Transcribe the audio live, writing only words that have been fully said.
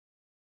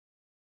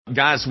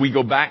Guys, we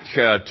go back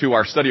to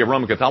our study of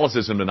Roman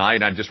Catholicism tonight,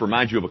 and I just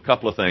remind you of a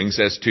couple of things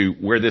as to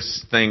where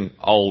this thing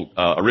all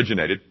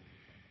originated.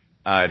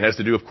 It has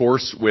to do, of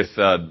course, with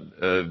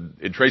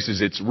it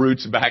traces its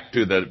roots back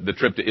to the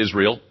trip to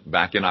Israel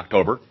back in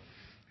October,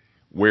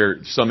 where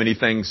so many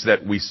things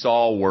that we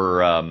saw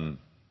were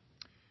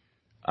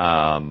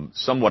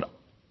somewhat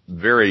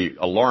very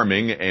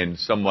alarming and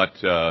somewhat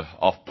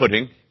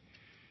off-putting.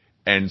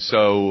 And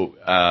so,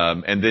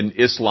 and then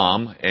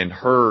Islam and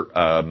her,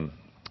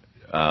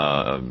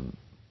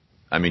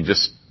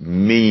 just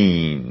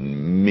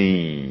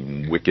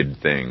mean, wicked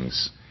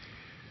things.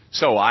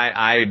 So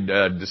I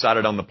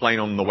decided on the plane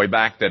on the way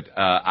back that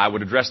I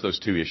would address those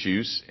two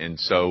issues. And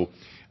so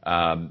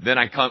then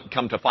I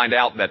come to find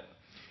out that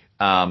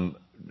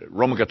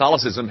Roman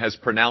Catholicism has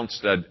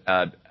pronounced an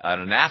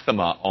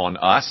anathema on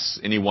us.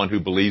 Anyone who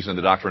believes in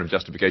the doctrine of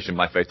justification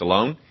by faith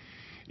alone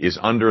is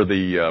under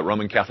the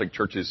Roman Catholic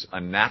Church's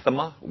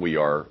anathema. We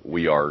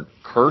are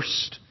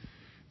cursed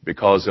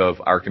because of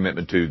our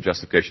commitment to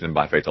justification and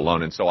by faith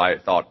alone. And so I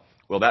thought,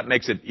 well, that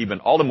makes it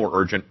even all the more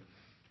urgent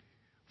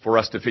for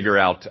us to figure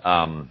out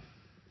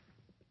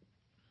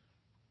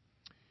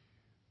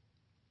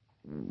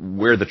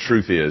where the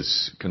truth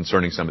is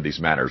concerning some of these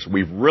matters.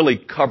 We've really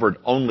covered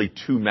only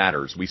two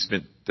matters. We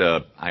spent,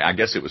 I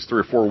guess it was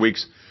 3 or 4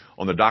 weeks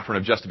on the doctrine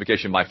of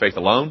justification by faith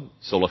alone,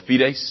 sola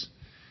fides.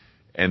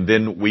 And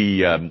then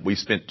we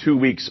spent 2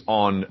 weeks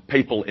on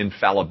papal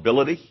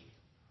infallibility.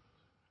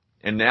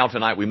 And now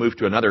tonight we move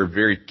to another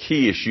very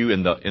key issue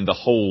in the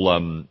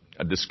whole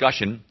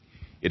discussion.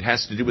 It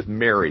has to do with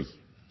Mary.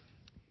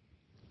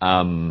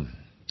 And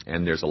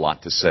there's a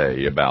lot to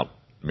say about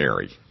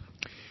Mary.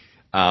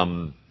 Let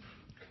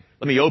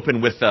me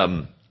open with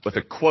a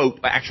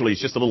quote. Actually,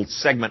 it's just a little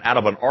segment out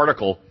of an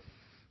article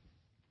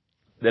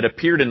that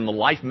appeared in the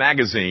Life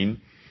magazine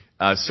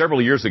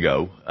several years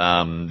ago.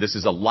 This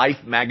is a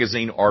Life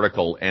magazine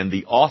article, and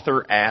the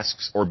author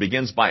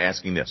begins by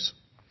asking this: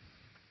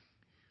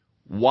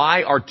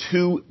 why are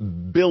 2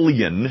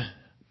 billion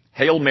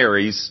Hail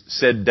Marys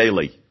said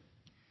daily?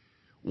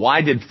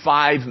 Why did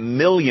 5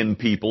 million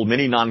people,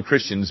 many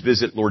non-Christians,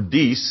 visit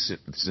Lourdes,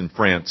 it's in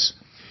France,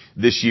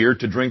 this year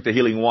to drink the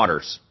healing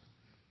waters?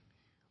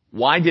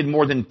 Why did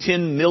more than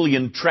 10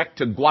 million trek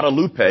to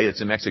Guadalupe,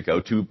 it's in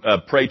Mexico, to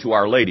pray to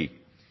Our Lady?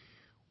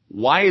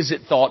 Why is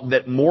it thought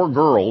that more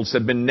girls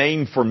have been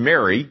named for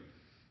Mary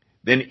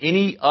than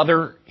any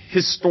other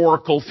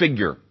historical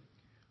figure?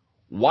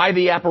 Why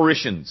the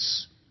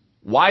apparitions?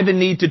 Why the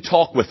need to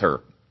talk with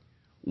her?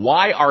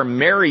 Why are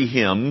Mary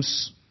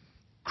hymns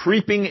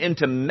creeping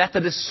into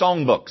Methodist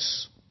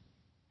songbooks?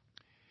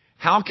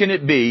 How can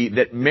it be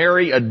that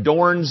Mary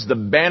adorns the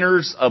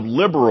banners of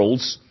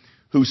liberals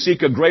who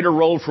seek a greater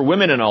role for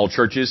women in all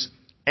churches,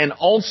 and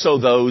also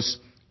those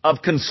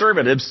of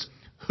conservatives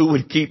who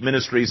would keep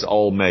ministries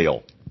all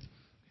male?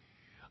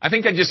 I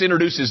think that just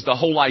introduces the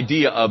whole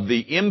idea of the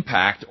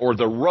impact or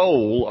the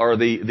role or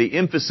the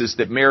emphasis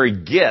that Mary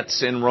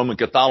gets in Roman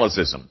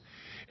Catholicism.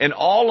 And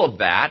all of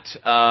that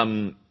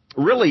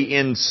really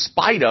in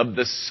spite of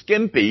the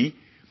skimpy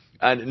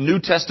New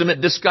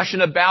Testament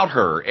discussion about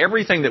her.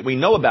 Everything that we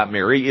know about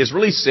Mary is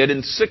really said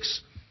in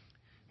 6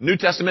 New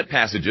Testament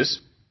passages.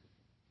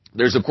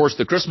 There's, of course,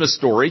 the Christmas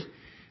story,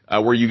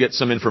 where you get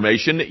some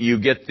information. You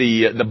get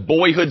the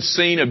boyhood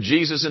scene of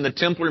Jesus in the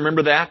temple.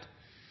 Remember that?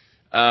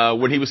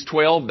 When he was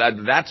 12.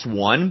 That's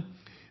one.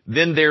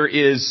 Then there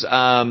is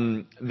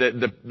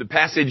the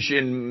passage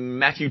in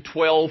Matthew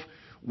 12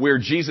 where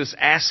Jesus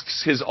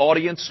asks his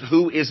audience,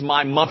 "Who is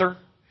my mother?"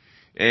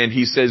 And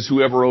he says,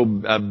 "Whoever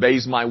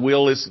obeys my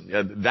will is,"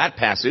 that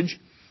passage.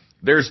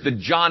 There's the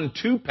John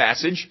 2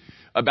 passage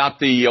about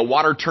the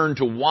water turned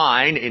to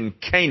wine in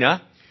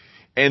Cana.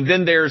 And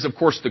then there's, of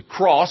course, the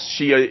cross.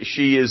 She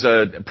is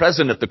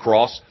present at the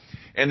cross.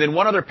 And then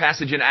one other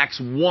passage in Acts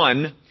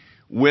 1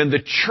 when the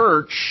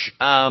church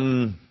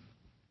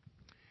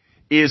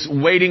is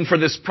waiting for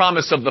this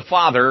promise of the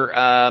Father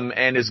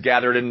and is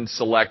gathered and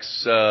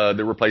selects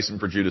the replacement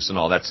for Judas and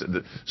all.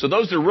 So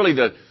those are really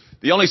the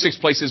only 6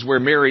 places where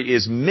Mary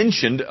is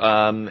mentioned,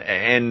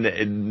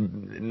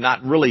 and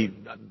not really,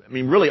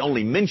 really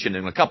only mentioned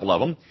in a couple of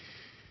them.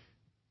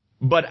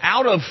 But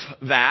out of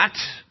that,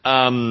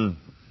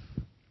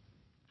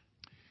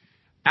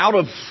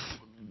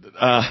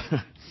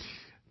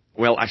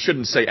 well, I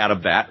shouldn't say out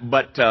of that,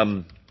 but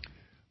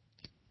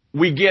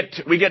we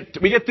get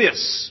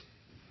this.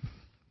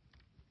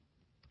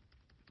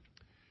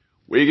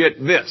 We get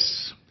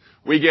this.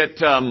 We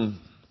get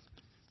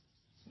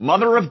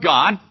Mother of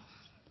God.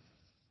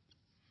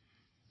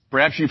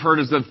 Perhaps you've heard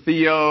of the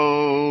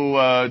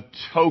Theotokos.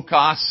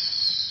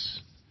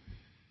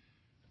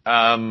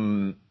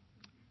 I'm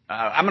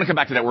going to come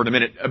back to that word in a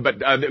minute.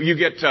 But you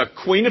get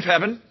Queen of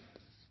Heaven.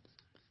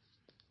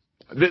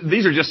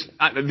 These are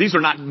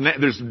not,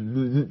 there's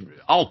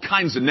all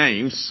kinds of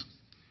names.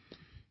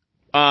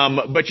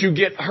 But you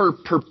get her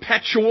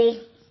perpetual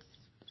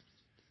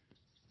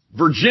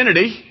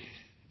virginity.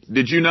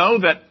 Did you know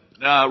that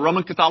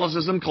Roman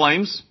Catholicism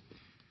claims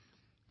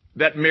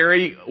that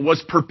Mary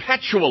was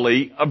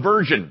perpetually a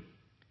virgin?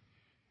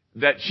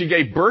 that she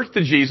gave birth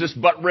to Jesus,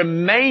 but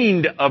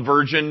remained a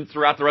virgin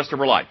throughout the rest of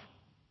her life.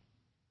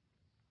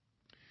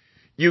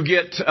 You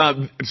get,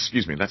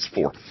 that's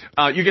 4.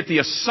 You get the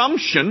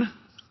Assumption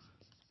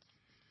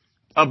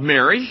of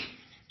Mary.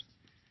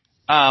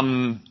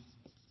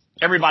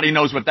 Everybody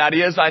knows what that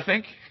is, I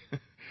think.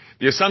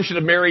 The Assumption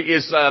of Mary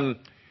is,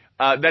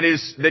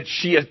 that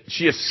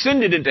she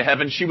ascended into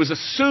heaven. She was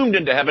assumed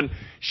into heaven.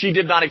 She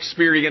did not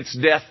experience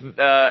death,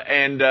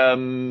 and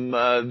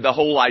the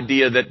whole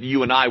idea that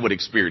you and I would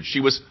experience. She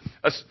was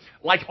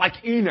like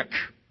Enoch.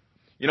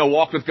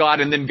 Walked with God,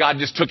 and then God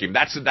just took him.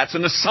 That's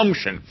an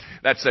assumption.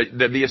 That's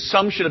the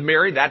Assumption of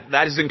Mary.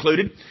 That is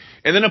included.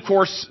 And then, of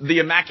course, the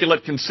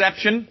Immaculate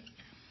Conception,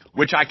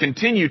 which I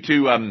continue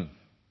to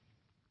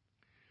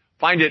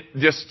find it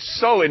just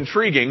so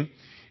intriguing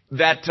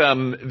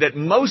that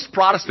most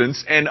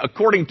Protestants, and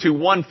according to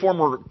one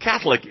former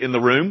Catholic in the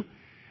room,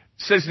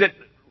 says that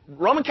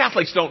Roman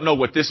Catholics don't know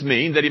what this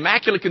means. That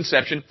Immaculate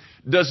Conception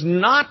does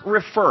not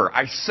refer.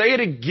 I say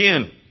it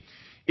again.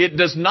 It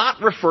does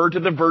not refer to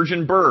the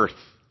virgin birth.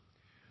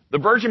 The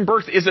virgin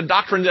birth is a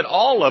doctrine that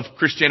all of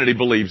Christianity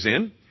believes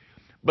in,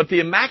 but the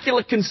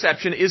Immaculate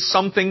Conception is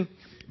something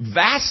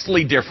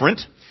vastly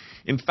different.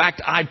 In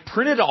fact, I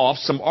printed off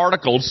some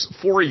articles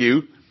for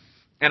you,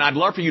 and I'd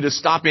love for you to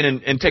stop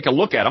in and take a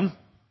look at them.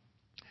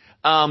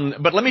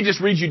 But let me just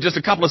read you just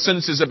a couple of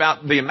sentences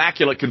about the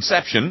Immaculate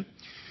Conception.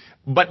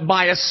 But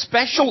by a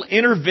special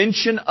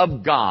intervention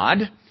of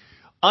God,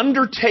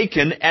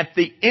 undertaken at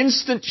the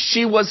instant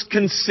she was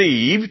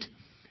conceived,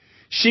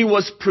 she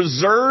was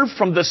preserved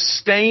from the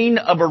stain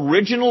of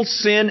original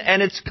sin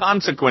and its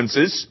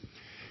consequences.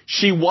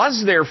 She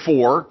was,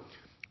 therefore,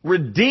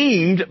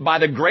 redeemed by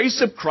the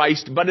grace of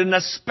Christ, but in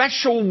a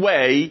special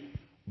way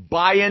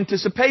by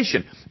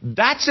anticipation.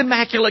 That's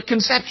Immaculate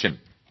Conception.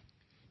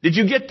 Did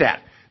you get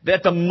that?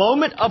 That the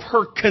moment of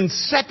her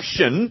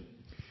conception,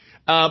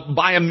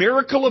 by a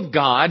miracle of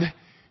God,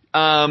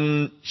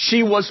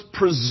 she was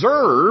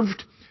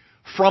preserved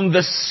from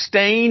the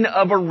stain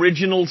of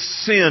original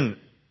sin.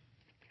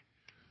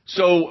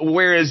 So,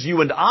 whereas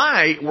you and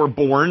I were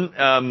born,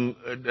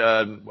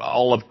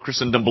 all of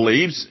Christendom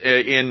believes,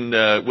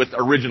 with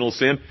original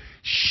sin,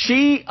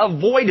 she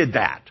avoided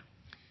that.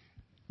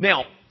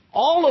 Now,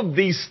 all of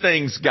these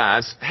things,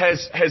 guys,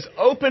 has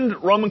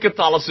opened Roman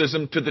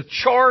Catholicism to the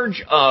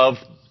charge of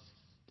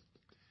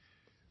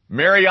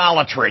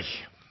Mariolatry.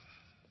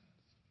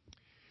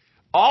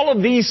 All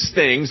of these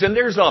things, and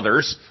there's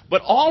others,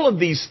 but all of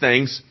these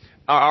things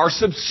are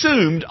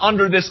subsumed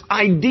under this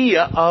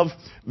idea of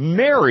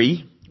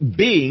Mary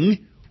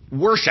being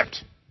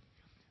worshipped.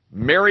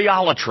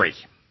 Mariolatry.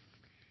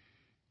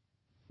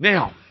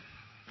 Now,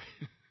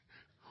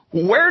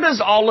 where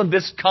does all of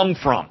this come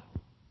from?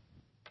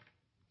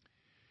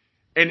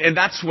 And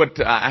that's what,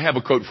 I have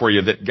a quote for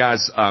you that,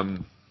 guys,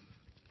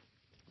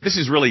 this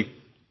is really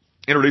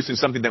introducing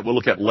something that we'll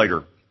look at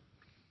later.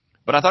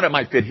 But I thought it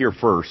might fit here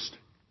first.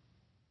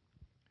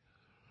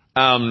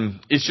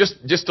 It's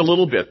just a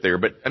little bit there,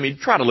 but,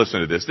 try to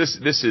listen to this.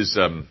 This is,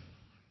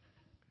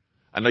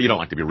 I know you don't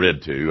like to be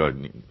read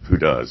to, who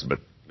does, but,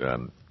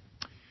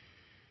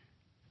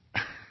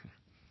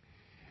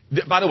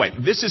 by the way,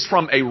 this is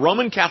from a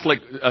Roman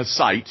Catholic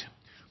site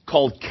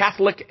called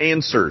Catholic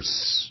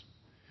Answers.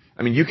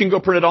 You can go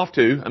print it off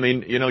too.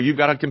 You've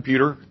got a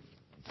computer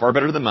far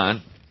better than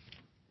mine.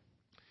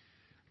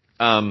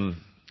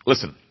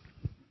 Listen.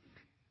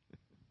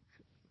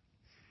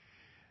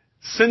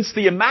 Since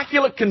the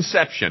Immaculate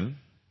Conception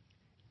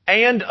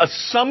and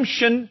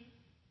Assumption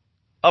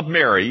of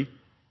Mary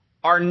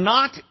are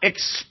not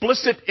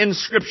explicit in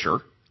Scripture,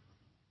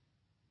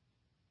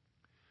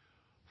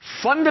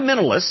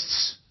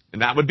 fundamentalists,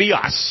 and that would be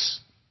us,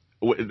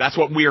 that's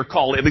what we are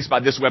called, at least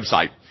by this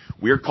website,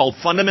 we are called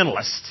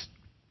fundamentalists.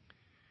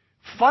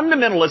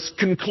 Fundamentalists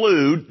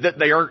conclude that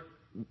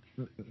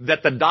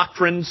the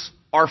doctrines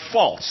are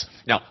false.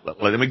 Now,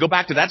 let me go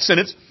back to that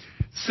sentence.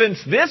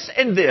 Since this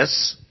and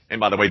this, and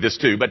by the way, this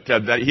too, but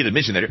he didn't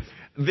mention that here,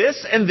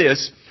 this and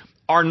this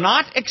are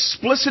not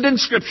explicit in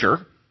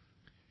Scripture,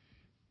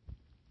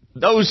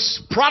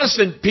 those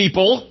Protestant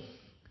people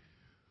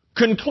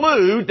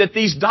conclude that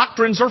these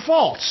doctrines are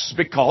false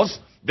because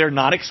they're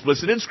not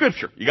explicit in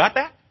Scripture. You got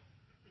that?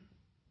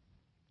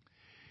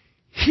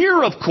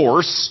 Here, of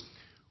course,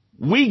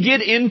 we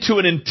get into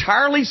an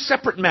entirely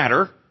separate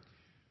matter,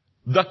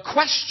 the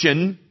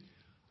question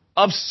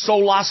of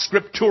sola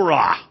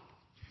scriptura.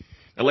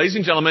 Now, ladies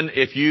and gentlemen,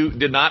 if you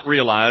did not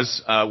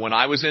realize, when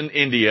I was in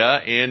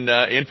India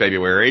in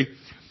February,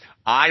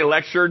 I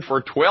lectured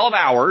for 12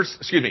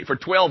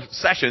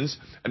 sessions,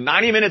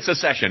 90 minutes a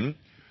session,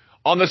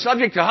 on the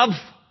subject of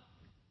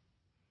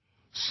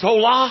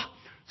sola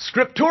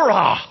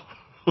scriptura.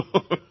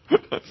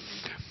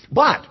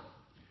 But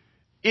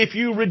if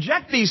you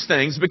reject these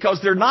things because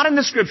they're not in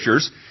the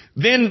Scriptures,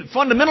 then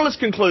fundamentalists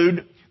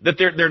conclude that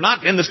they're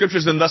not in the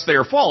Scriptures and thus they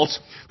are false.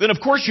 Then, of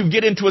course, you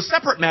get into a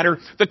separate matter,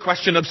 the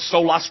question of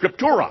sola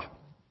scriptura.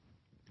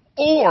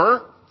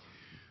 Or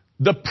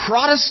the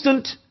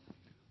Protestant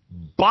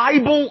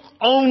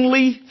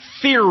Bible-only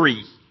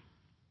theory.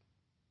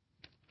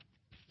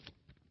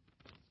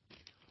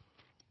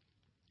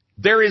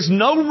 There is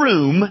no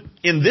room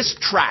in this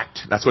tract,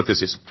 that's what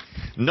this is,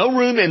 no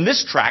room in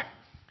this tract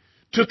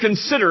to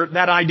consider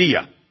that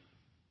idea.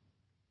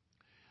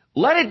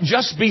 Let it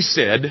just be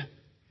said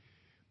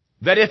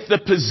that if the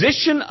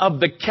position of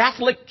the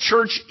Catholic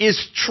Church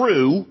is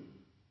true,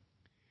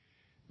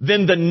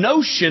 then the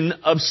notion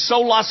of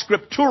sola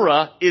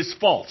scriptura is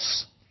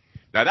false.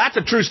 Now that's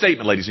a true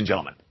statement, ladies and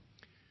gentlemen.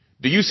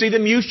 Do you see the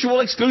mutual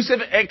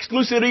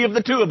exclusivity of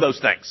the two of those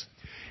things?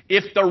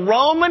 If the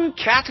Roman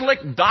Catholic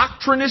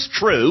doctrine is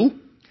true,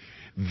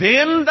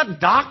 then the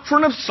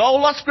doctrine of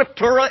sola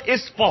scriptura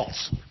is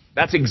false.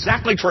 That's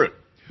exactly true.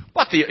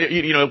 But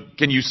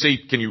can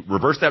you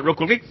reverse that real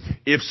quickly?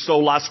 If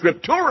sola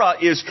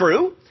scriptura is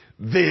true,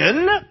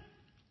 then,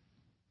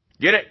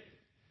 get it?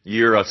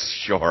 You're a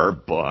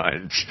sharp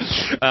bunch.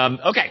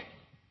 Okay.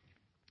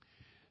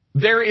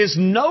 There is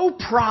no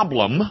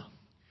problem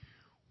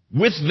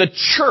with the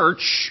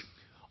church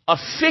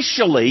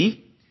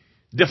officially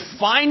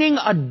defining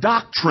a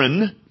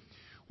doctrine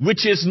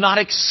which is not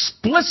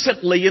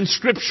explicitly in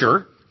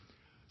Scripture,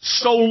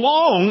 so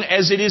long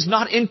as it is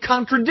not in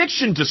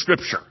contradiction to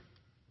Scripture.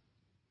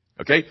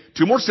 Okay?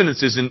 Two more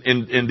sentences,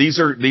 and these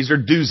are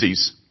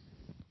doozies.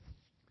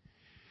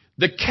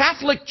 The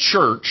Catholic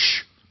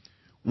Church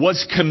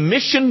was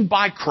commissioned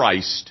by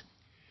Christ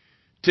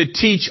to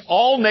teach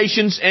all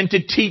nations and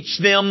to teach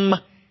them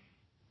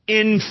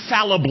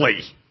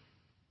infallibly.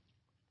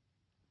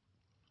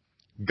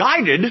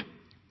 Guided,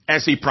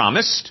 as he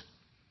promised,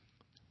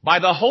 by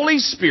the Holy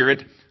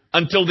Spirit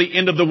until the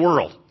end of the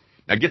world.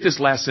 Now get this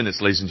last sentence,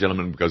 ladies and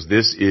gentlemen, because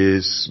this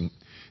is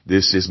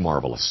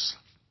marvelous.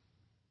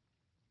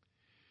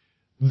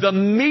 The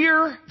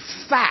mere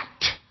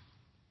fact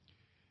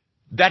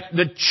that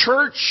the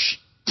church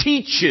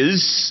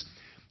teaches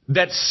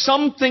that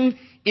something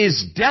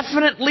is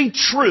definitely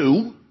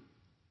true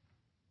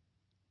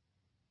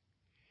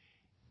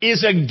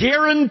is a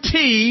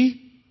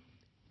guarantee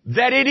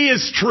that it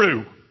is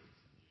true.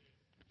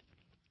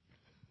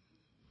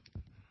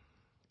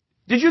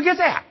 Did you get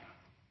that?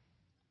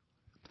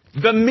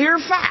 The mere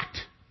fact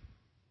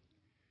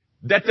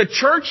that the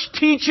church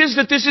teaches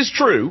that this is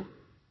true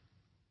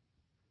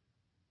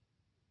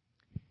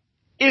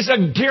is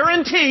a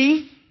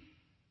guarantee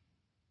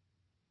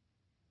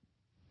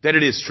that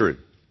it is true.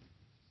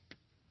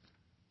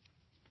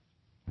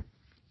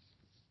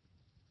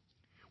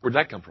 Where'd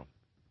that come from?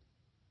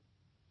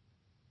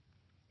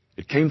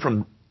 It came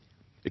from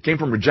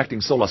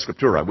rejecting sola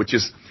scriptura, which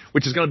is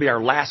going to be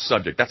our last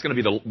subject. That's going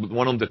to be the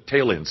one on the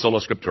tail end, sola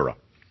scriptura.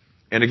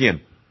 And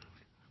again,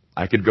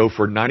 I could go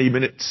for 90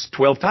 minutes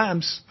 12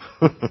 times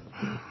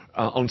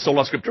on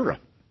sola scriptura.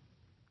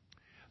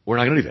 We're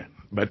not going to do that.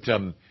 But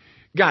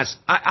guys,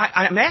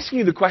 I'm asking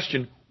you the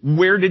question,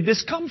 where did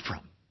this come from?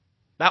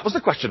 That was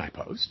the question I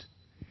posed.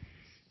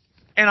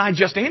 And I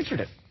just answered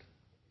it.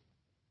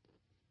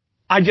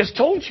 I just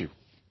told you.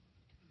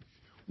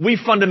 We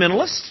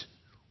fundamentalists,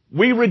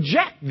 we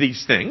reject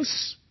these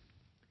things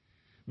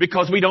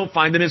because we don't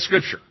find them in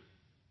Scripture.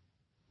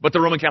 But the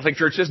Roman Catholic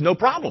Church says no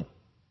problem.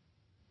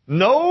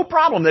 No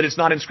problem that it's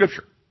not in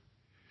Scripture.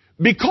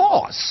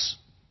 Because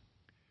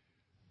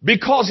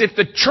if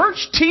the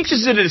church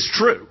teaches it is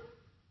true,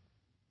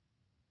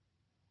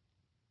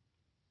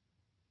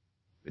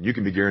 then you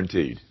can be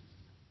guaranteed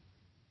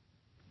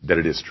that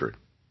it is true.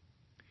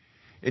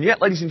 And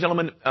yet, ladies and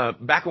gentlemen,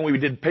 back when we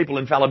did papal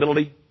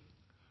infallibility,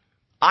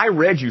 I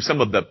read you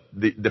some of the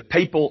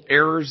papal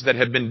errors that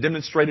have been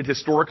demonstrated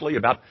historically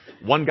about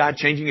one guy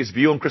changing his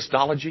view on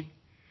Christology.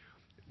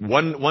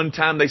 One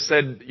time they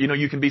said,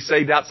 you can be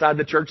saved outside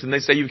the church, and they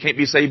say you can't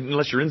be saved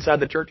unless you're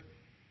inside the church.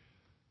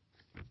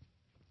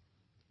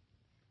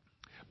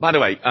 By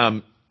the way,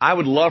 I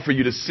would love for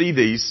you to see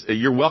these.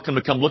 You're welcome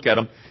to come look at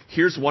them.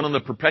 Here's one on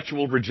the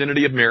perpetual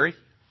virginity of Mary.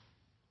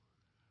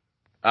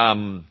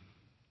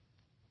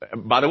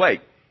 By the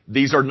way,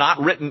 these are not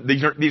written,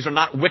 these are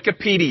not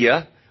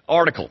Wikipedia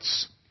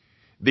articles.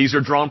 These are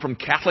drawn from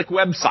Catholic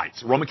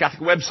websites, Roman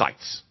Catholic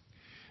websites.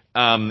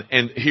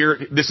 And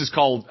here, this is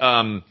called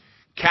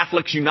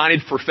Catholics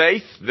United for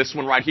Faith. This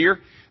one right here.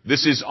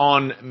 This is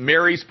on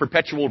Mary's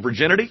perpetual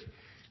virginity.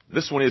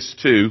 This one is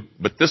too,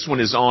 but this one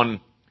is on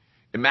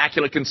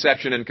Immaculate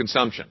Conception and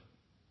Consumption.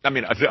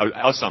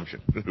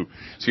 Assumption.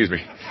 Excuse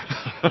me.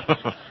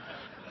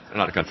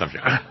 Not a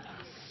consumption.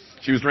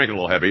 She was drinking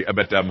a little heavy,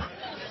 but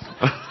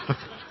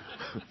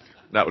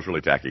that was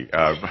really tacky.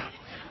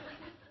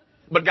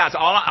 But guys,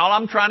 all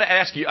I'm trying to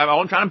ask you,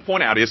 all I'm trying to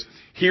point out is,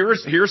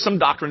 here's some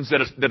doctrines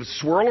that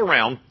swirl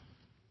around.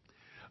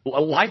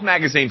 Life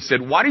magazine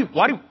said, why do,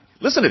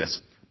 listen to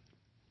this.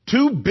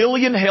 2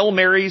 billion Hail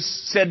Marys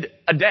said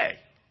a day.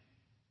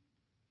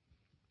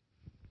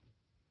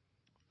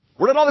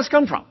 Where did all this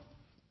come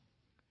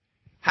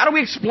How do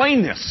we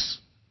explain this?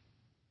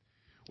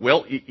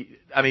 Well,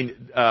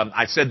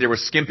 I said there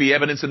was skimpy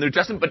evidence in the New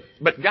Testament,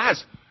 but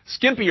guys,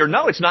 skimpy or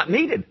no, it's not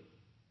needed.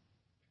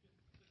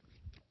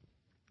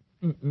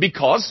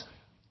 Because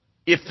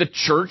if the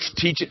church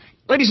teaches,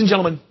 ladies and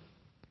gentlemen,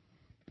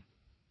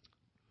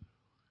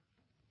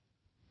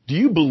 do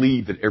you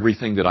believe that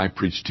everything that I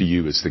preach to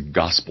you is the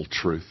gospel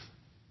truth?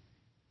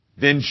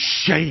 Then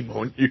shame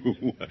on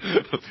you.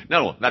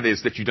 No, that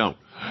is that you don't.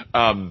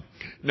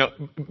 No,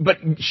 but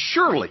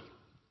surely,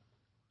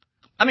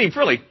 I mean,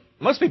 really,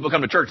 most people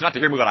come to church not to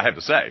hear what I have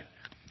to say.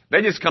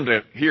 They just come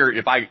to hear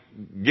if I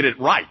get it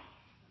right,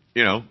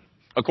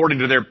 according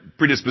to their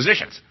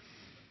predispositions.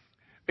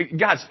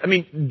 Guys, I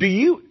mean, do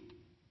you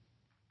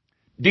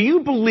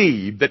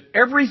believe that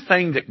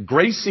everything that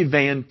Gracie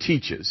Van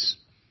teaches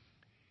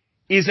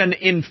is an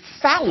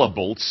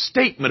infallible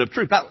statement of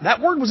truth? That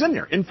word was in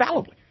there,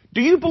 infallibly.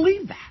 Do you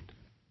believe that?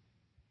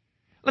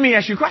 Let me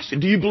ask you a question.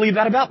 Do you believe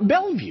that about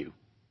Bellevue?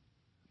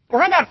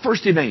 Or how about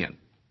First Evan?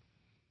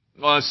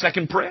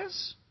 Second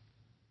Pres?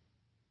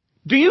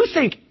 Do you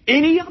think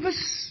any of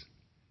us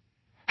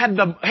have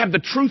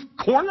the truth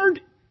cornered?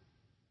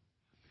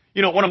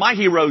 One of my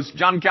heroes,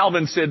 John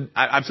Calvin, said,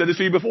 I've said this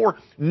to you before,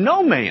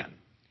 no man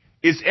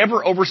is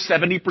ever over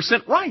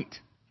 70% right.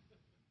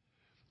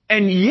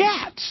 And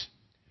yet,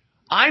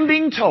 I'm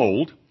being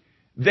told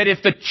that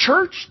if the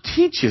church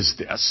teaches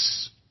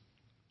this,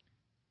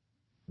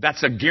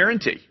 that's a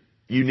guarantee.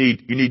 You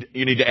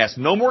need to ask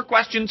no more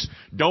questions.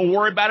 Don't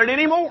worry about it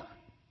anymore.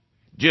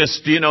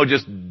 Just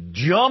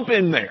jump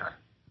in there.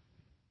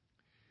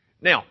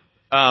 Now,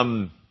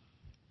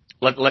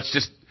 let me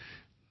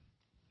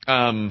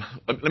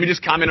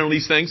just comment on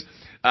these things.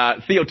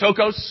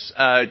 Theotokos,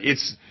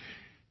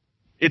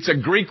 it's a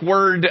Greek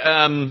word.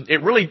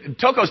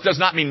 Tokos does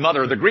not mean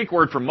mother. The Greek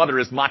word for mother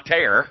is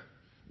mater,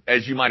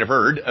 as you might have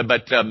heard,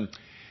 but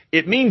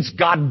it means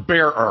God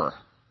bearer.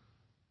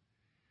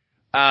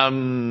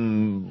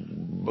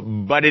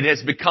 But it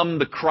has become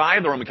the cry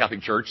of the Roman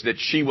Catholic Church that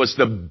she was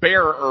the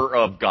bearer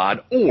of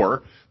God,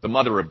 or the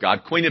mother of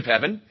God, Queen of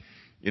Heaven.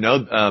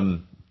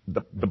 The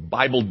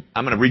Bible,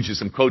 I'm going to read you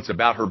some quotes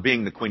about her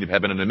being the Queen of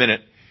Heaven in a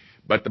minute,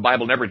 but the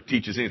Bible never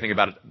teaches anything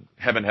about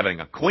heaven having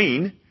a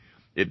queen.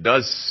 It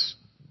does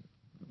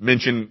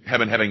mention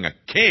heaven having a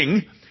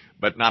king,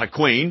 but not a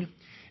queen.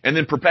 And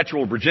then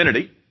perpetual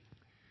virginity.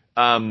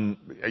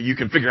 You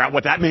can figure out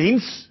what that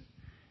means.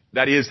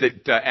 That is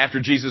that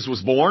after Jesus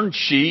was born,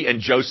 she and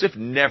Joseph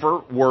never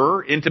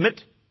were intimate.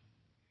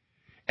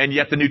 And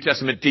yet the New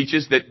Testament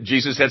teaches that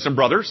Jesus had some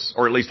brothers,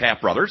 or at least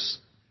half-brothers.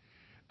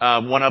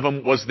 One of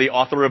them was the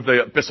author of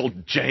the epistle,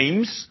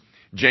 James.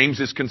 James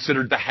is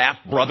considered the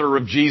half-brother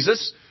of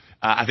Jesus.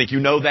 I think you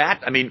know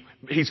that. I mean,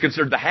 he's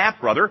considered the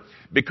half-brother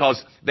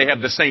because they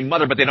have the same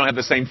mother, but they don't have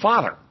the same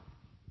father.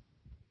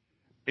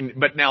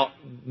 But now,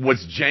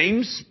 was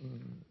James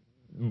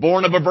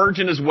born of a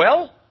virgin as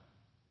well?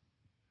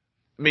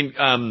 I mean,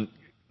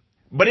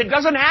 but it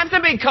doesn't have to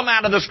come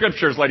out of the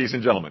Scriptures, ladies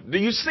and gentlemen. Do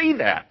you see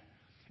that?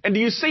 And do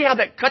you see how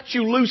that cuts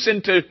you loose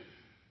into,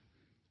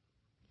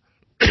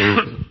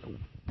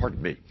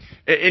 pardon me,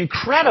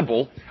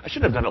 incredible, I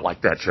shouldn't have done it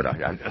like that, should I?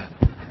 I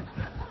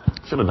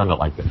should have done it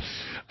like that.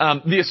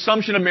 The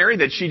assumption of Mary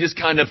that she just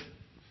kind of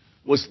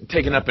was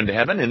taken up into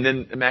heaven and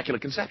then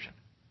Immaculate Conception.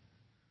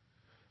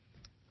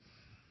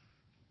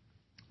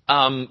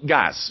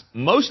 Guys,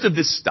 most of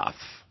this stuff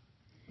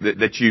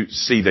that you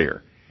see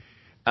there,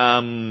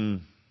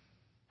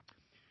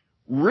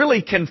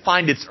 really can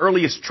find its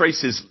earliest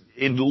traces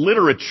in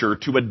literature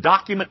to a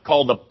document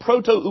called the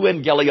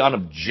Proto-Evangelion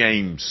of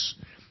James.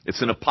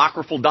 It's an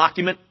apocryphal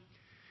document.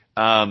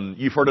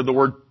 You've heard of the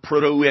word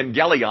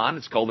Proto-Evangelion.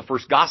 It's called the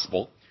First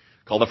Gospel,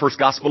 called the First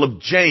Gospel of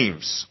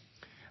James.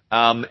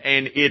 And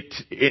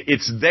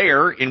it's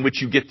there in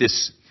which you get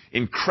this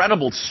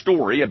incredible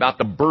story about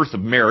the birth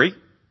of Mary.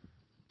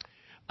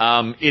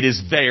 It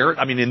is there,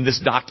 in this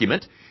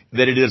document,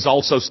 that it is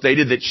also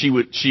stated that she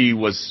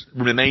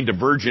remained a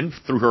virgin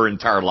through her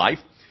entire life.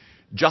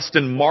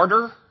 Justin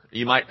Martyr,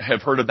 you might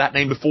have heard of that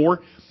name before.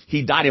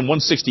 He died in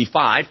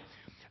 165.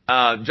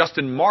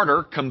 Justin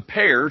Martyr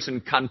compares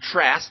and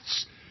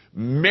contrasts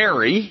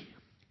Mary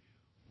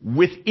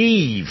with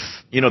Eve.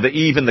 The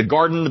Eve in the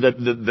garden,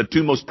 the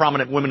two most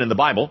prominent women in the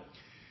Bible.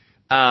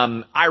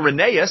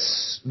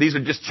 Irenaeus, these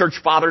are just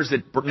church fathers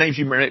that names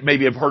you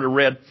maybe have heard or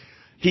read.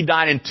 He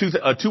died in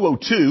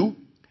 202.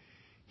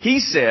 He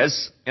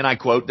says, and I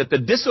quote, that the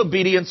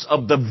disobedience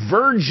of the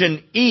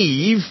Virgin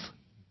Eve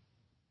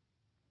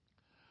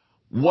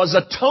was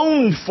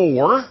atoned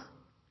for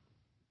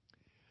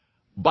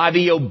by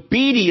the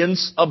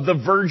obedience of the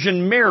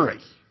Virgin Mary.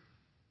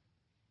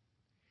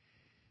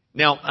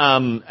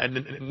 Now,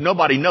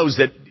 nobody knows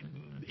that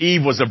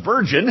Eve was a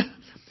virgin,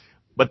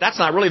 but that's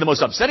not really the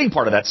most upsetting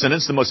part of that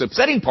sentence. The most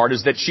upsetting part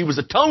is that she was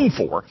atoned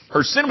for.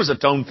 Her sin was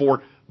atoned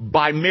for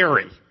by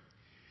Mary.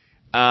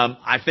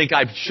 I think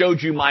I've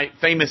showed you my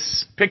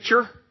famous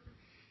picture.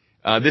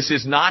 This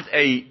is not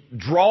a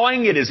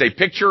drawing. It is a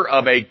picture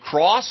of a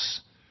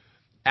cross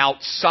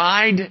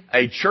outside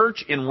a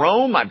church in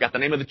Rome. I've got the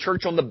name of the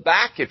church on the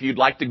back. If you'd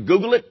like to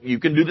Google it, you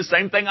can do the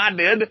same thing I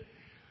did.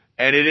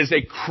 And it is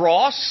a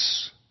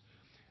cross.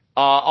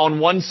 On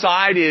one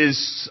side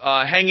is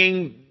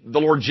hanging the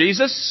Lord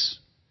Jesus,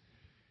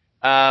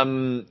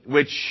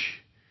 which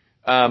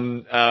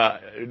some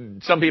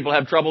people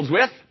have troubles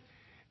with.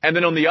 And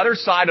then on the other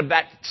side of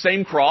that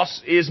same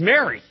cross is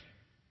Mary.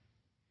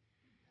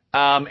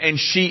 And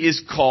she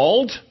is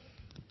called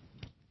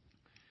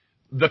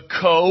the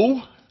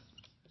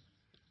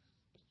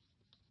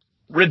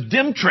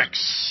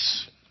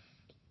co-redemptrix.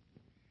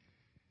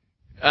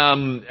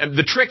 And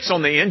the trix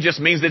on the end just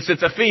means that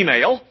it's a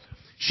female.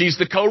 She's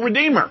the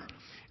co-redeemer,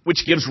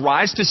 which gives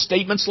rise to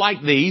statements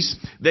like these,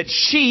 that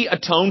she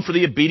atoned for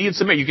the obedience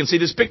of Mary. You can see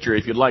this picture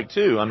if you'd like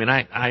to. I mean,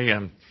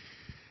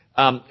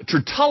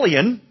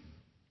 Tertullian,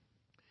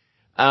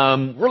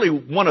 really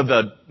one of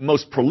the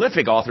most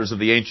prolific authors of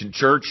the ancient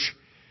church,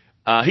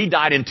 he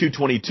died in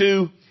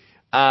 222.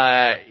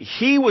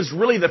 He was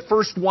really the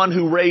first one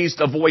who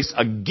raised a voice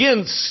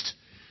against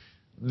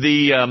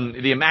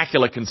the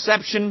Immaculate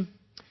Conception.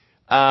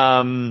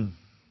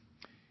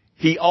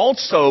 He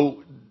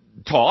also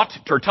taught,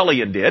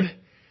 Tertullian did,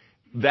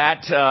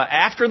 that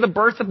after the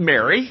birth of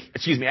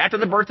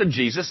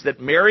Jesus, that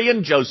Mary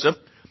and Joseph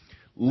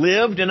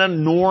lived in a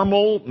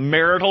normal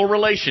marital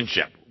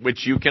relationship,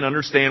 which you can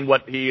understand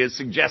what he is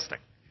suggesting.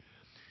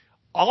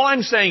 All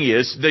I'm saying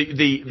is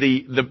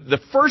the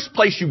first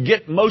place you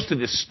get most of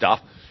this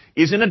stuff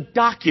is in a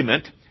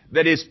document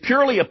that is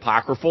purely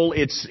apocryphal.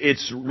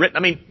 It's written. I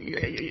mean,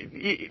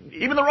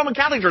 even the Roman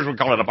Catholic Church would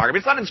call it apocryphal.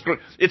 It's not in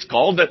Scripture. It's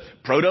called the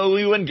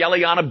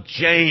Proto-Evangelion of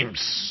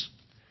James.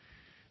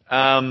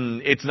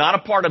 It's not a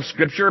part of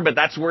Scripture, but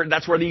that's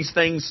where these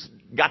things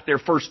got their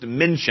first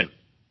mention.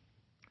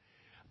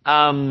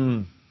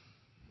 But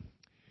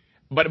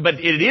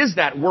it is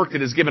that work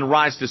that has given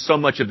rise to so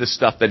much of this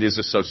stuff that is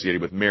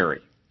associated with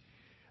Mary.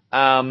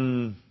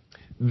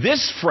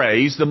 This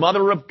phrase, the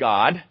Mother of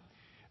God,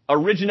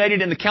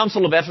 originated in the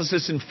Council of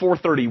Ephesus in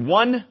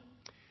 431.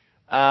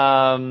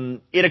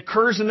 It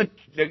occurs in the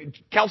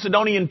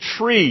Chalcedonian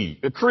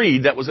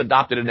Creed that was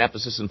adopted in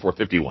Ephesus in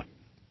 451.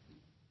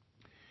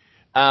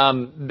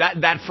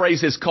 That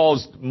phrase has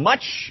caused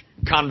much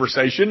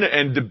conversation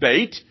and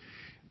debate,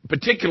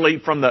 particularly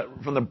from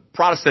the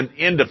Protestant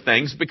end of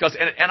things, because,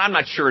 and I'm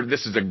not sure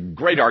this is a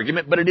great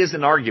argument, but it is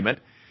an argument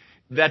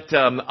that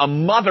a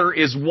mother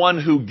is one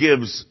who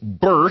gives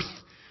birth.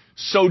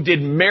 So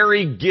did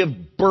Mary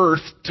give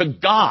birth to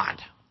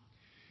God?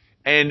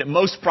 And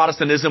most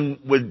Protestantism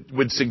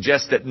would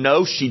suggest that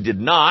no, she did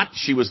not.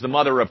 She was the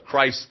mother of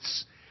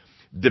Christ's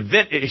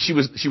divinity. She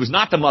was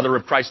not the mother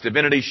of Christ's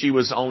divinity. She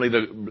was only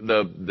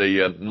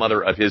the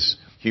mother of his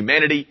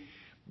humanity.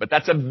 But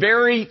that's a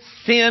very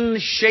thin,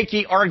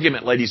 shaky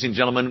argument, ladies and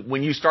gentlemen,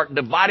 when you start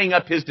dividing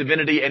up his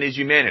divinity and his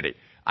humanity.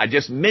 I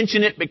just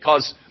mention it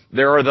because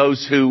there are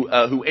those who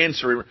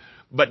answer.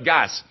 But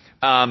guys,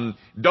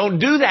 don't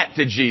do that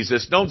to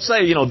Jesus. Don't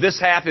say, this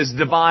half is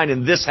divine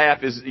and this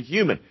half is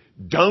human.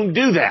 Don't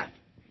do that.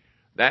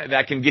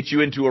 That can get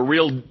you into a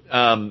real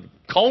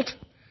cult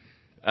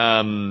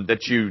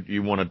that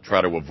you want to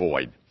try to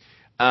avoid.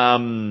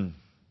 But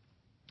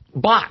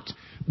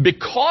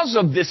because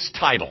of this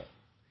title,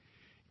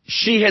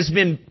 she has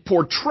been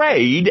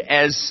portrayed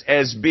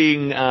as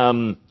being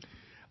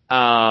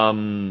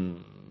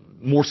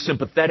more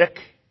sympathetic,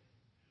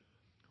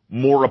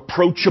 more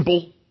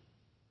approachable.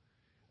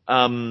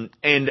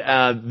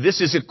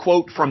 This is a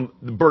quote from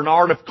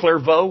Bernard of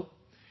Clairvaux.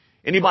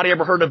 Anybody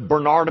ever heard of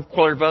Bernard of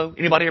Clairvaux?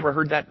 Anybody ever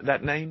heard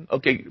that name?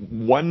 Okay,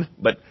 one,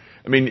 but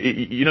I mean,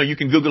 you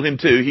can Google him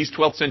too. He's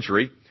 12th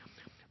century.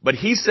 But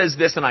he says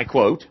this, and I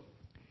quote,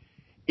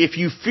 "If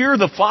you fear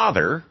the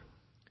Father,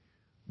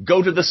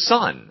 go to the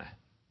Son.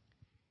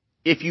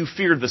 If you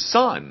fear the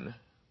Son,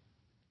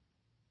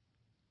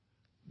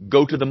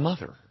 go to the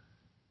Mother."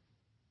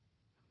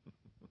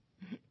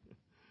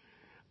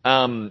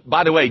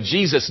 By the way,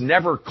 Jesus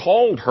never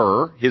called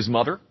her his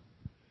mother.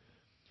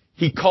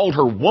 He called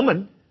her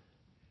woman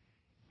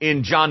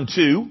in John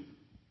 2.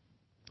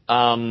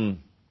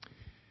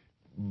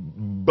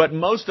 But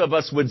most of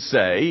us would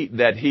say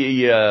that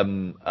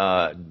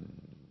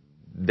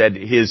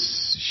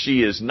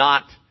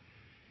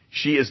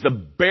she is the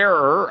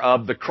bearer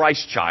of the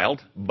Christ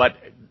child, but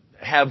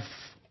have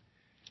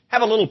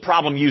a little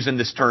problem using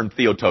this term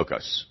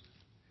Theotokos.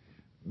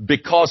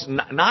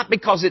 Not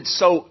because it's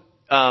so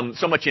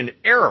much in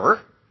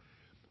error,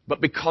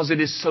 but because it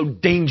is so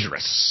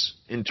dangerous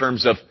in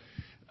terms of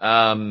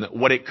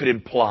what it could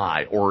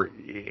imply or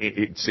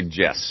it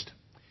suggest.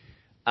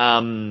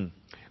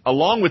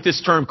 Along with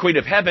this term, Queen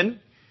of Heaven,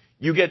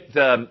 you get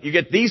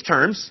these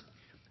terms: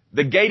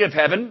 the Gate of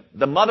Heaven,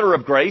 the Mother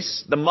of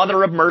Grace, the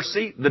Mother of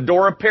Mercy, the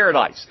Door of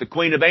Paradise, the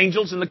Queen of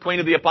Angels, and the Queen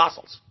of the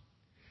Apostles.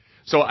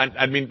 So,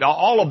 I mean,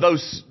 all of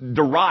those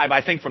derive,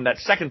 I think, from that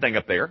second thing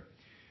up there.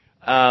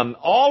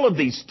 All of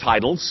these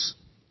titles,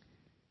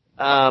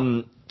 I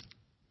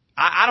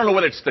don't know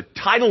whether it's the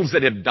titles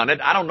that have done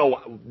it. I don't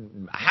know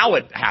how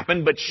it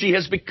happened, but she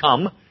has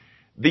become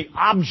the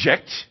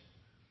object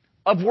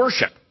of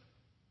worship.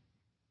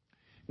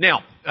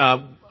 Now,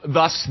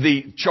 thus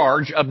the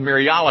charge of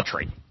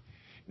Mariolatry.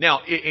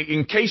 Now,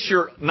 in case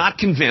you're not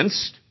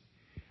convinced,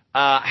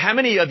 how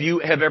many of you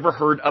have ever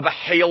heard of a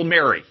Hail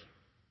Mary?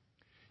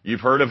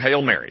 You've heard of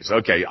Hail Marys.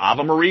 Okay,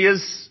 Ave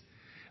Marias,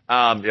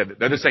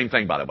 they're the same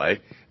thing, by the way.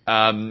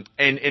 And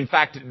in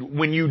fact,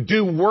 when you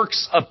do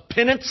works of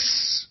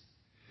penance,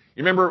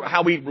 You remember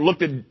how we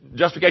looked at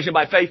justification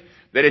by faith?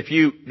 That if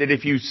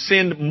you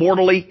sinned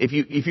mortally, if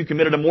you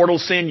committed a mortal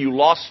sin, you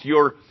lost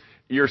your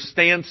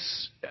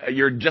stance,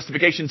 your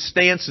justification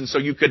stance, and so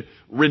you could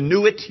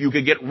renew it. You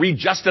could get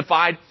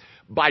rejustified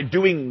by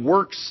doing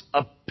works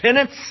of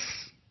penance.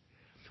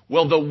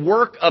 Well, the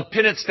work of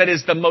penance that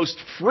is the most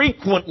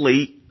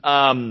frequently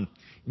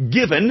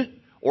given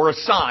or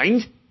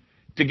assigned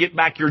to get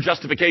back your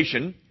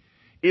justification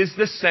is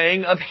the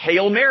saying of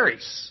Hail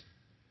Marys.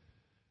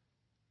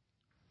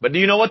 But do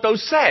you know what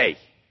those say?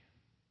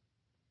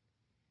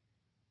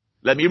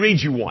 Let me read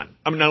you one.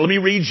 Let me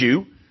read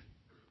you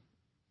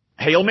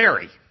Hail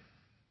Mary.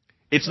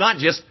 It's not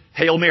just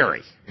Hail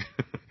Mary.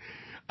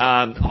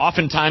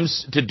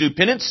 Oftentimes, to do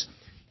penance,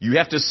 you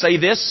have to say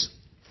this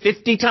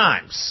 50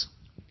 times.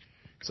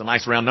 It's a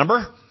nice round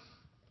number.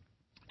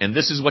 And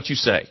this is what you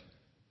say.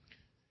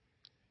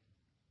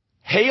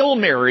 Hail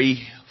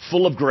Mary,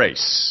 full of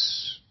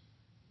grace,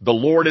 the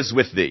Lord is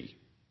with thee.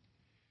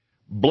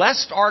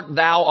 Blessed art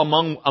thou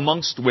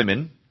amongst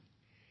women,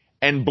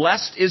 and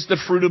blessed is the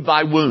fruit of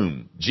thy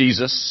womb,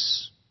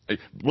 Jesus.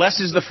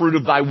 Blessed is the fruit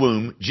of thy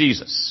womb,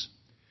 Jesus.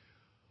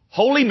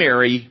 Holy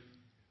Mary,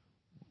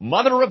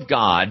 Mother of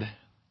God,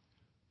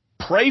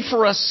 pray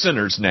for us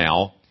sinners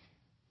now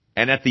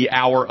and at the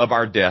hour of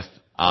our death.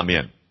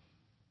 Amen.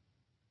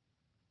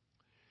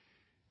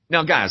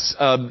 Now, guys,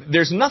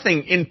 there's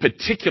nothing in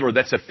particular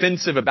that's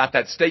offensive about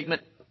that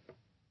statement.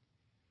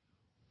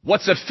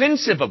 What's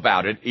offensive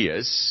about it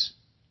is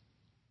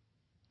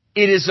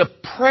a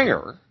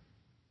prayer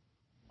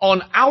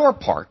on our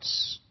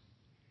parts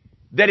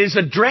that is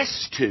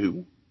addressed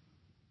to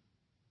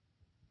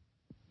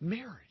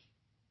Mary.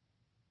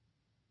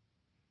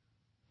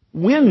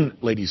 When,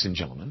 ladies and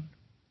gentlemen,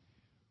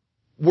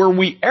 were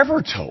we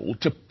ever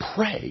told to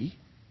pray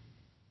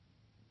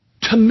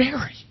to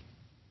Mary?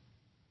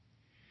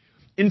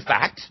 In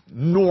fact,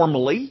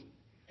 normally,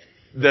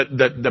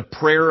 the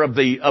prayer of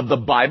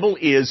the Bible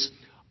is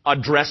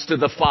addressed to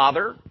the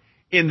Father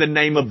in the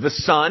name of the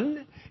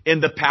Son, in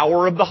the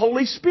power of the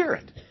Holy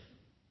Spirit.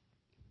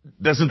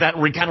 Doesn't that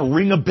kind of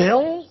ring a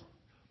bell?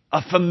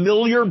 A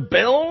familiar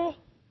bell?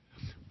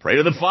 Pray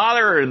to the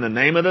Father in the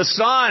name of the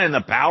Son, in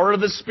the power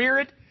of the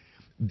Spirit.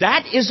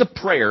 That is a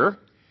prayer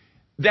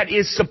that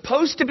is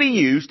supposed to be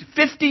used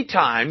 50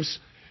 times,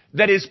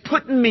 that is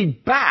putting me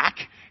back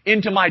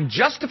into my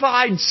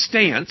justified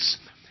stance,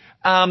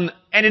 and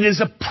it is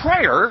a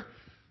prayer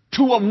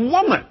to a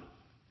woman.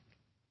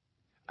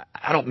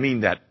 I don't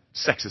mean that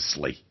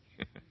sexistly.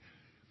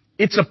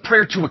 It's a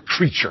prayer to a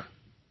creature,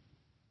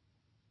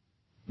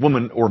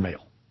 woman or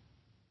male.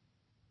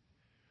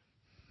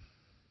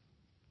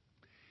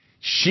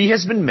 She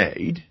has been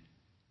made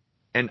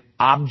an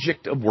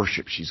object of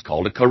worship. She's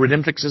called a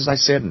co-redemptrix, as I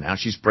said, and now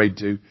she's prayed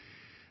to.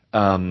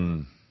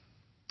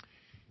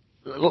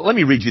 Let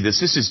me read you this.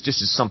 This is just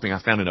something I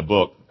found in a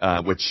book,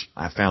 which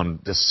I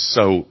found just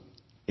so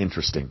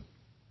interesting.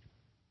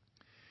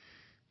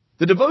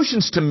 The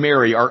devotions to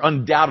Mary are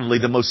undoubtedly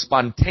the most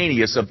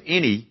spontaneous of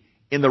any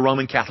in the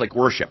Roman Catholic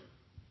worship.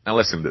 Now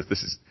listen to this.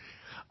 This is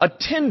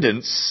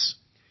attendance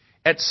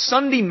at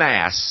Sunday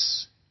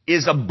Mass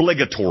is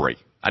obligatory.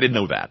 I didn't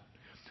know that.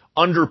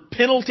 Under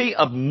penalty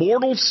of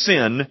mortal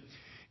sin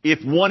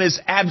if one is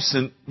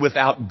absent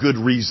without good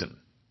reason.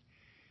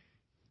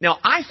 Now,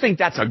 I think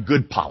that's a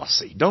good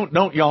policy. Don't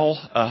y'all?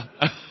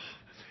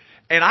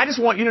 And I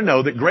just want you to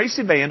know that Grace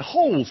Evan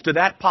holds to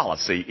that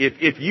policy.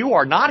 If you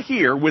are not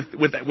here with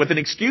an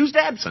excused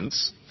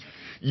absence,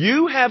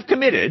 you have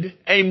committed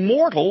a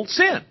mortal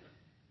sin.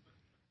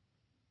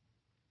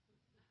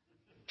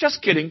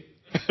 Just kidding.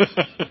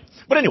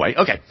 But anyway,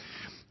 okay.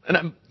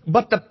 All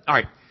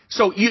right.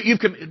 So you've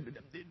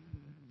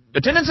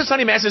attendance at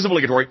Sunday Mass is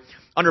obligatory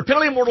under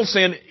penalty of mortal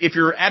sin if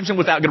you're absent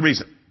without good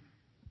reason.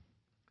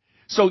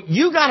 So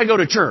you got to go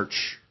to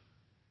church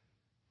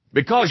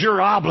because you're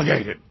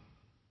obligated.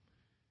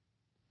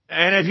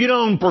 And if you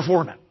don't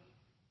perform it,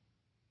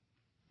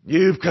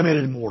 you've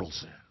committed mortal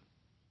sin.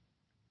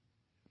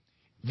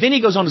 Then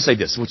he goes on to say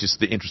this, which is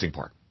the interesting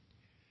part.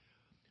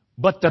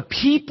 But the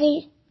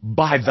people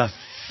by the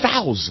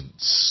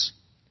thousands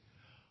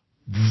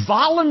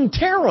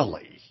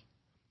voluntarily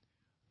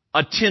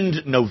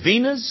attend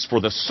novenas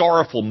for the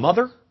sorrowful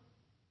mother.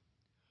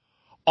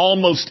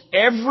 Almost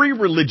every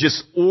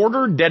religious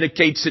order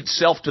dedicates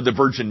itself to the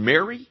Virgin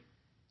Mary.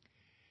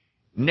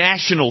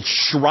 National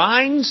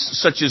shrines,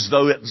 such as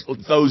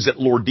those at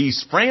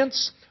Lourdes,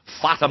 France,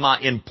 Fatima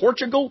in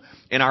Portugal,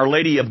 and Our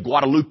Lady of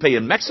Guadalupe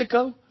in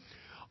Mexico,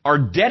 are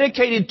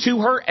dedicated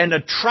to her and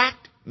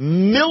attract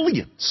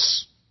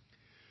millions.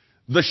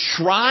 The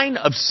shrine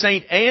of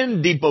Saint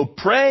Anne de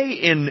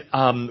Beaupré in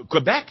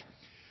Quebec,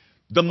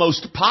 the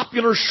most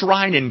popular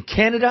shrine in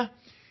Canada,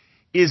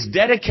 is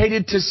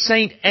dedicated to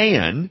Saint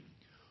Anne,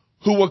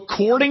 who,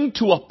 according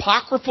to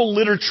apocryphal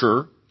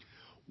literature,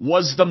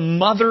 was the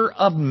mother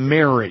of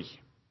Mary.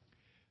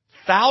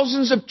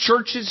 Thousands of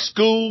churches,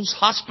 schools,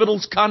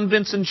 hospitals,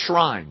 convents, and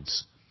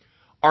shrines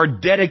are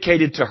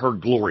dedicated to her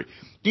glory.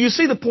 Do you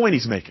see the point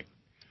he's making?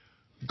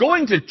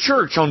 Going to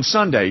church on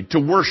Sunday to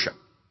worship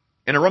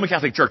In a Roman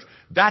Catholic church,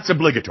 that's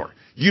obligatory.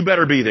 You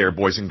better be there,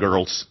 boys and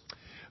girls,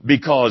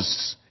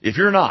 because if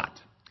you're not,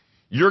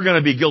 you're going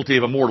to be guilty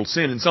of a mortal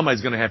sin, and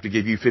somebody's going to have to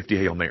give you 50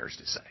 Hail Marys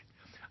to say.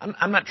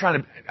 I'm not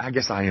trying to, I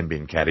guess I am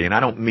being catty, and I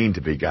don't mean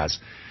to be, guys.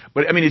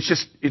 But, I mean, it's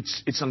just,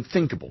 it's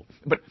unthinkable.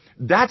 But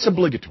that's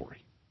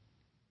obligatory.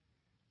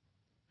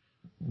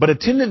 But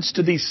attendance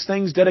to these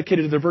things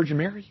dedicated to the Virgin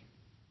Mary,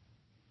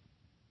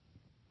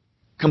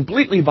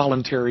 completely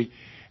voluntary,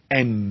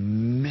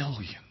 and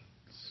millions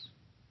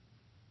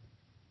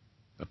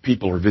of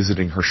people are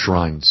visiting her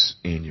shrines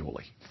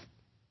annually.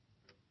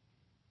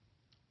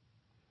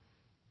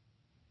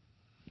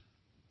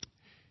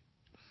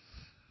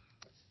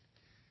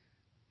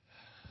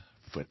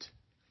 Foot.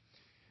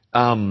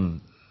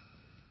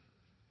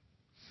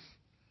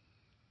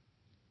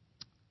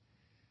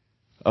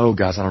 Oh,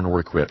 guys, I don't know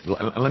where to quit.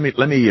 Let me.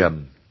 I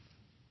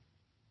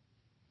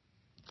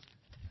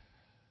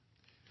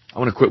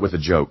want to quit with a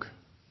joke,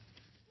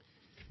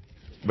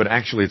 but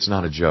actually, it's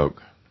not a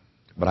joke.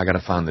 But I got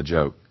to find the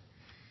joke.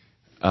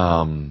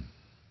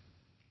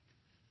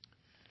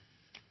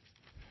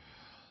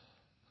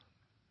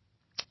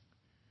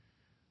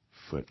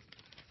 Foot.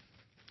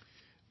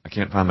 I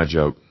can't find my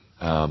joke.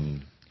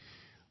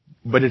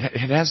 But it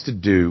has to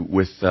do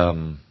with.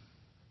 Here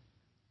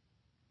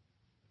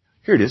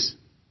it is.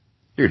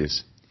 Here it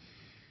is.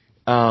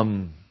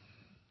 I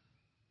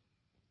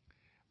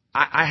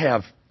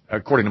have,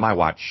 according to my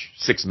watch,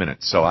 6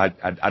 minutes, so I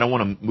don't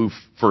want to move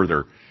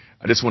further.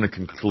 I just want to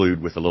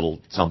conclude with a little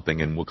something,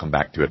 and we'll come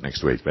back to it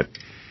next week. But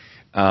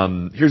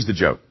here's the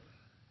joke.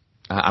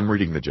 I'm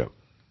reading the joke.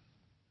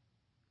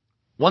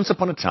 Once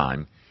upon a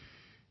time,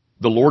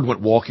 the Lord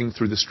went walking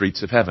through the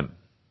streets of heaven,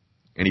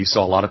 and he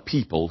saw a lot of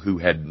people who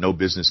had no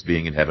business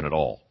being in heaven at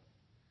all.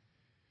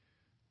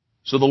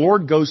 So the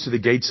Lord goes to the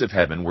gates of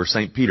heaven where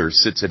St. Peter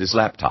sits at his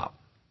laptop.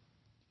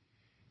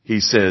 He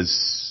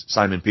says,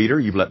 Simon Peter,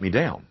 you've let me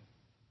down.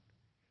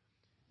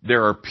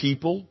 There are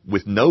people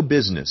with no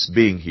business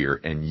being here,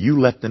 and you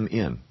let them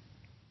in.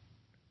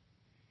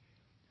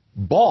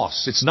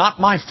 Boss, it's not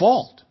my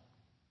fault.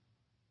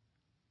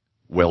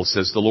 Well,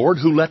 says the Lord,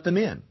 who let them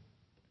in?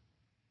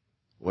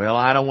 Well,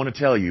 I don't want to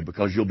tell you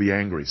because you'll be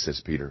angry,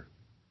 says Peter.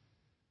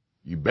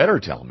 You better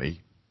tell me.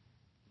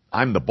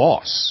 I'm the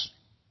boss.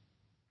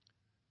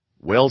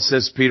 Well,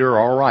 says Peter,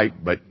 all right,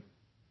 but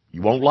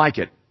you won't like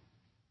it.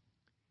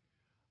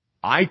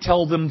 I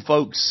tell them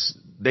folks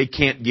they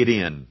can't get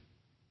in.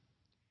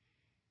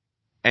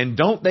 And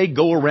don't they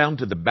go around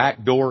to the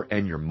back door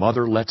and your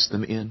mother lets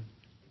them in?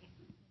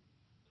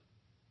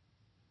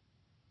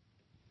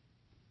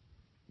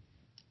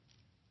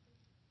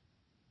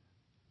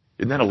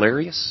 Isn't that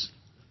hilarious?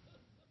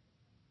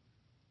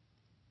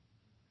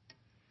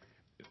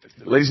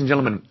 Ladies and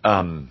gentlemen,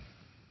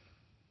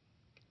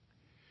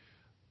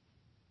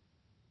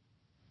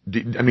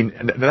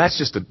 that's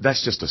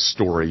just a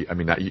story. I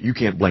mean, you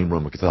can't blame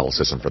Roman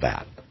Catholicism for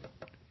that.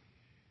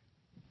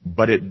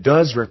 But it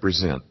does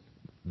represent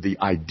the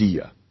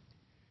idea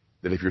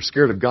that if you're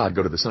scared of God,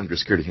 go to the Son. If you're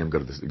scared of Him, go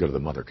to the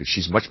Mother, because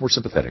she's much more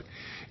sympathetic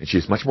and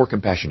she's much more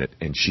compassionate,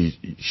 and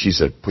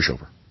she's a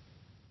pushover.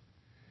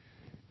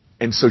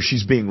 And so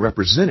she's being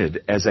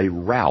represented as a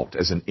route,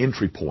 as an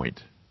entry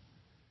point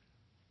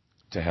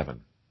to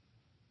heaven.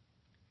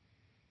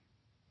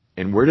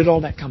 And where did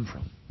all that come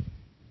from?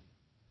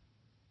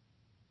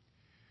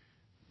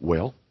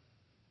 Well,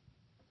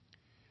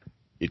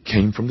 it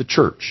came from the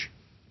church,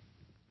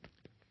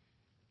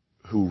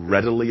 who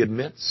readily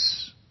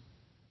admits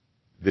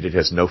that it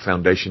has no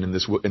foundation in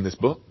this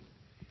book,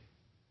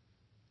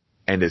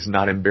 and is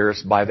not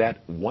embarrassed by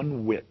that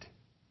one whit.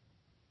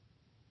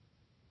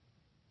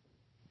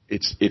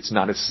 It's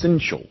not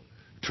essential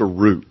to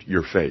root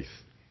your faith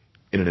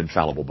in an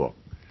infallible book,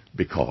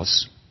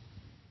 because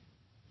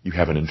you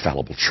have an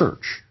infallible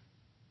church.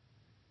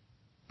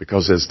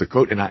 Because as the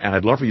quote, and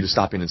I'd love for you to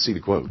stop in and see the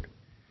quote.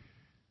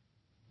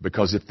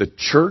 Because if the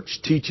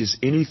church teaches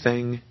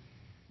anything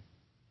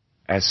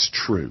as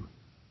true,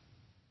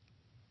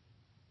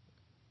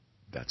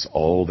 that's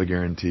all the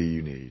guarantee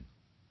you need.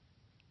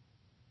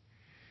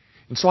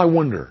 And so I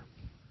wonder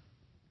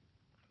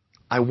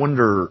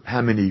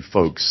how many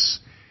folks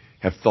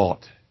have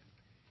thought,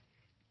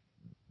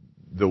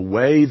 the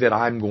way that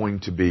I'm going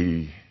to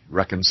be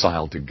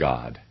reconciled to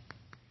God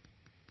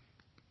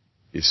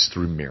is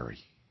through Mary.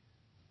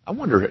 I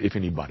wonder if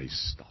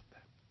anybody's thought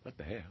that. What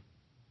the hell?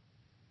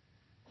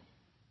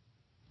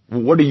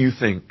 What do you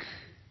think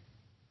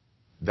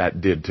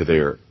that did to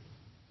their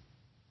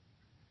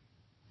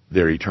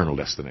eternal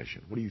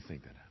destination? What do you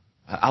think that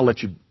happened? I'll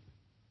let you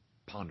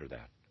ponder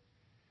that.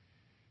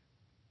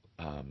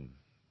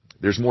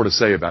 There's more to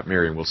say about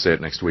Mary, and we'll say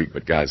it next week.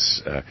 But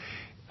guys,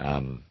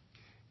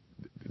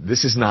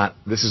 this is not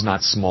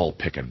small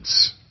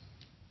pickings.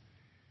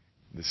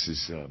 This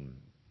is a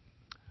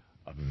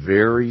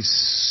very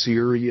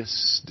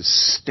serious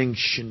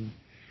distinction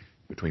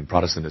between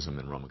Protestantism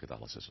and Roman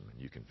Catholicism,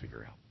 and you can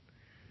figure out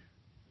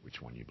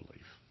which one you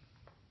believe.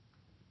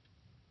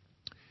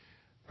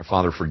 Our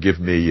Father, forgive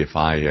me if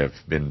I have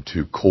been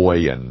too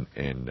coy and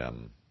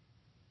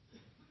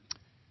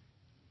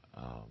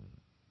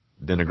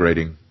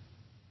denigrating.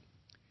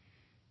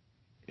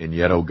 And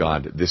yet, oh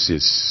God, this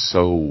is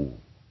so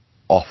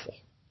awful,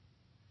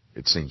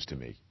 it seems to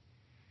me,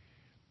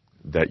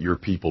 that your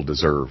people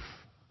deserve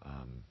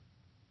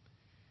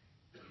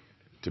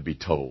to be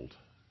told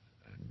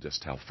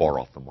just how far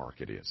off the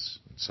mark it is.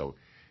 And so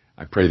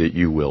I pray that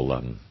you will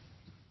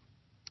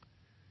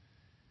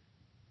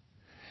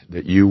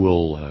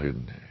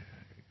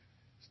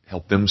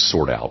help them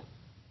sort out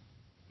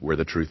where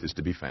the truth is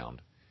to be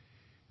found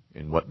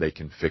and what they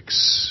can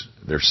fix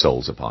their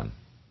souls upon.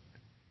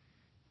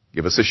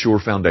 Give us a sure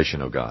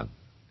foundation, O God,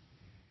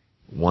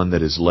 one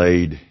that is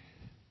laid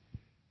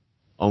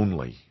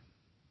only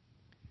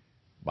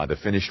by the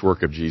finished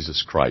work of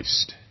Jesus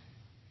Christ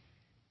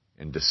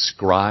and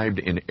described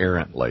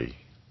inerrantly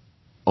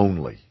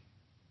only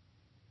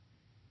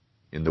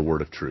in the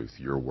word of truth,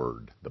 your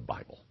word, the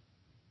Bible.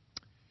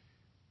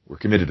 We're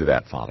committed to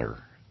that, Father,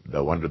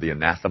 though under the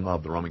anathema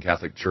of the Roman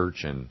Catholic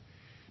Church and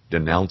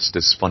denounced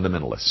as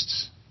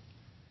fundamentalists.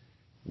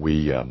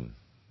 We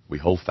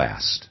hold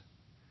fast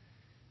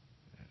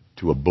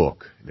to a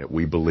book that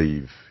we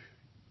believe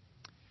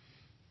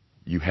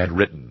you had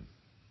written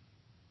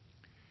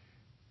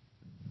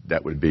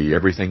that would be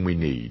everything we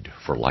need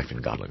for life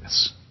and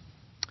godliness.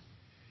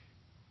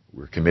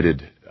 We're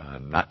committed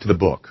not to the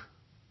book,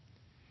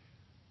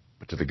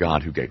 but to the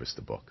God who gave us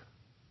the book.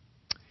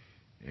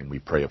 And we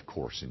pray, of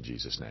course, in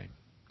Jesus' name.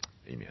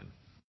 Amen.